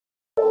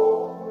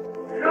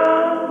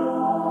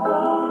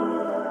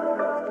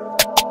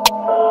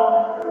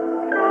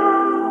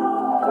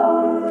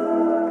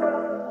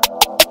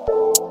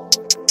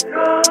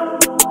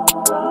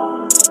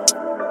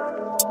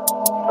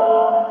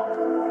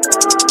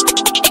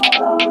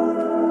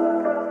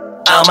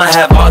I'ma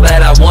have all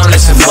that I want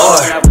and some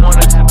more.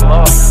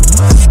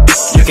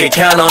 You can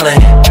count on it.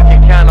 You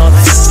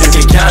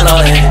can count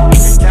on it.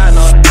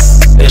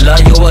 They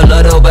love you a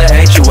little but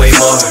hate you way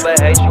more.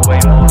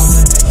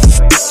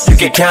 You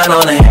can count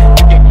on it.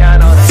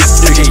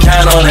 You can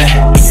count on it.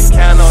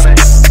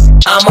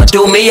 I'ma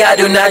do me, I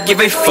do not give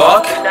a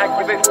fuck.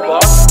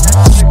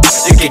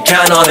 You can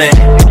count on it.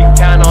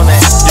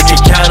 You can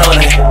count on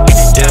it.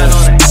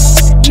 Yeah.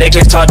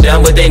 Niggas talk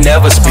down but they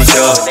never speak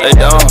up. They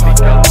don't.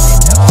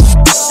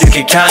 You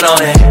can count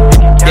on it.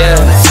 Yeah.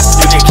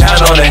 You can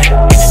count on it.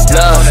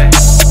 Love.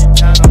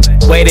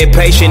 Waited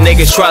patient,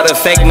 niggas try to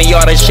fake me.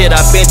 All the shit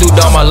I've been through,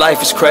 all my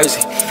life is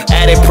crazy.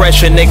 Added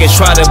pressure, niggas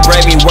try to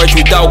break me. Words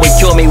you thought would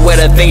kill me were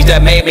the things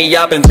that made me.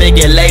 I've been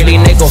thinking lately,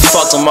 nigga,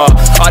 fuck them all.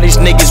 All these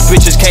niggas,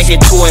 bitches can't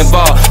get too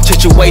involved.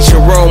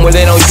 Situation room when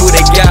they don't do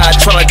the guy.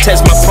 Tryna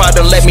test my pride,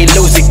 don't let me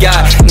lose the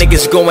guy.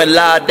 Niggas going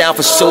live down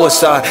for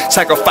suicide.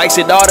 Sacrifice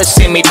it all to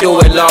see me do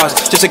it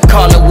lost. Just a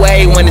call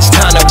away when it's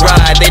time to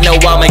ride. They know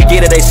I'ma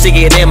get it, they see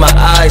it in my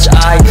eyes.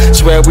 I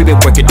swear we been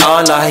working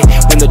all night.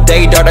 When the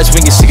day dark, that's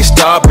when you see it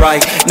star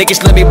bright. Niggas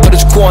let me put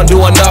his corn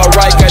doing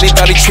alright. Got it,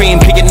 thought he treating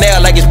picking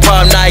nail like it's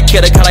prom night.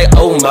 Kid a like,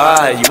 oh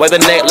my, you wear the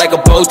neck like a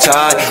bow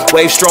tie.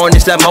 Wave strong,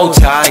 it's that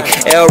multi.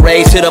 L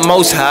raised to the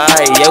most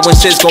high. Yeah, when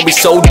shit's gonna be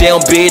so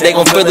damn big, they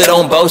gon' feel it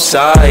on both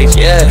sides.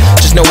 Yeah,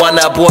 just know I'm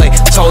that boy.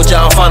 Told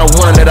y'all I'm final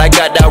one that I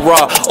got that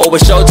raw.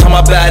 Over showtime,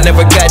 I bet I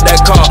never got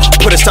that call.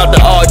 Put a stop to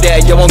all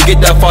that, you won't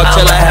get that far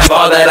till I have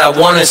all that I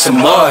want and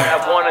some more.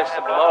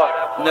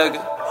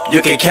 Nigga,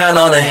 you can count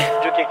on it.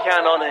 You can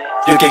count on it.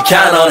 You can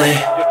count on it.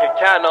 You can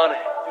count on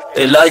it.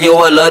 They love you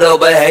a little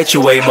but hate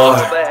you way more.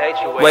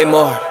 Way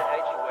more.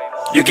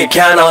 You can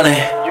count on it.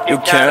 You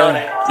can count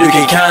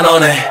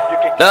on it.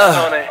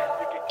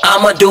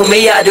 I'ma do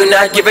me, I do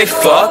not give a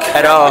fuck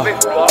at all.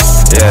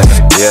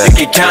 Yeah. You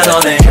can count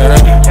on it.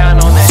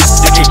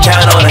 You can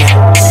count on it.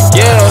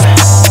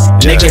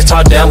 Yeah. Niggas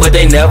talk down but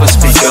they never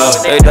speak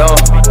up. They don't.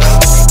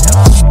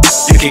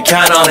 You can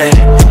count on it.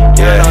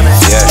 Yeah.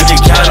 You can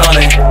count on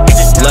it.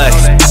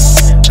 Like.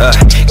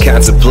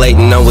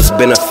 Contemplating on what's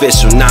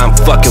beneficial. Now I'm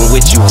fucking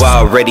with you, I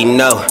already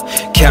know.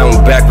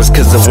 Counting backwards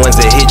cause the ones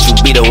that hit you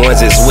be the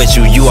ones that's with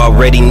you. You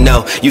already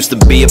know. Used to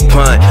be a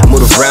punt,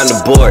 moved around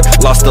the board.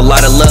 Lost a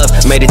lot of love,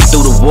 made it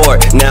through the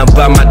war. Now I'm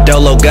by my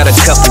dolo, got a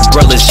couple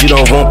brothers. You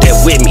don't want that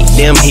with me,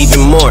 them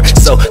even more.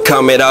 So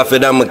comment off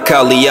it, I'ma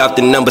call you off.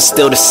 The number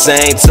still the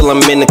same till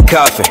I'm in the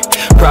coffin.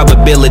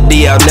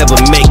 Probability I'll never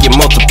make it,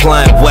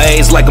 multiplying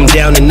ways like I'm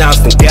down in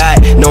Austin.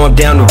 God, know I'm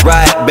down to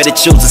ride, better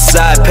choose a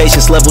side.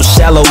 Patience level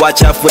shallow,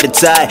 watch out for the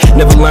tide.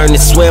 Never learned to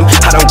swim,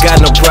 I don't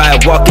got no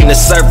pride. Walking the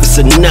surface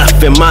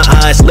enough in my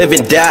eyes. Live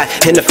and die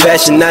in the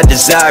fashion I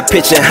desire.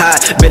 Pitching high,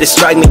 better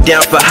strike me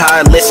down for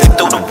high. Listen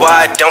through the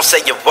wire, don't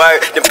say a word.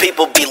 Them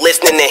people be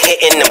listening and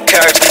hitting them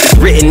curves. It's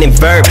written in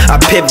verb,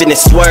 I pivot and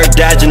swerve.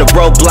 Dodging the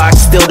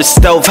roadblocks, still the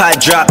stove high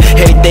drop.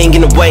 Everything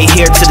in the way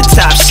here to the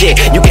top shit.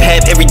 You can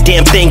have every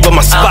damn thing but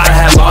my spot. I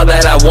have all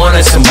that I want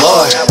and some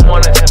more.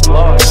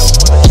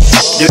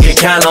 You can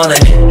count on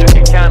it. You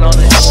can count on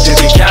it. You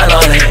can count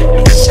on it.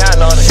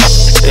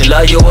 They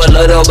love you a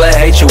little but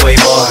hate you way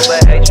more.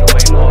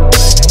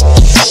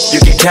 You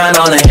can count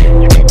on it.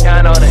 You can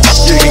count on it.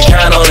 You can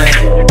count on it.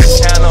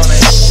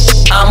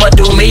 I'ma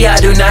do me, I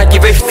do not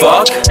give a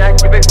fuck.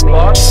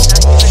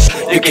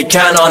 You can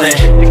count on it.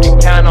 You can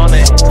count on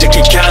it. You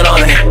can count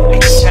on it.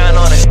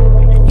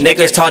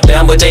 Niggas talk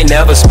down but they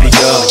never speak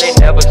up.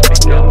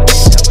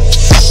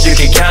 You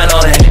can count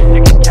on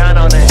it.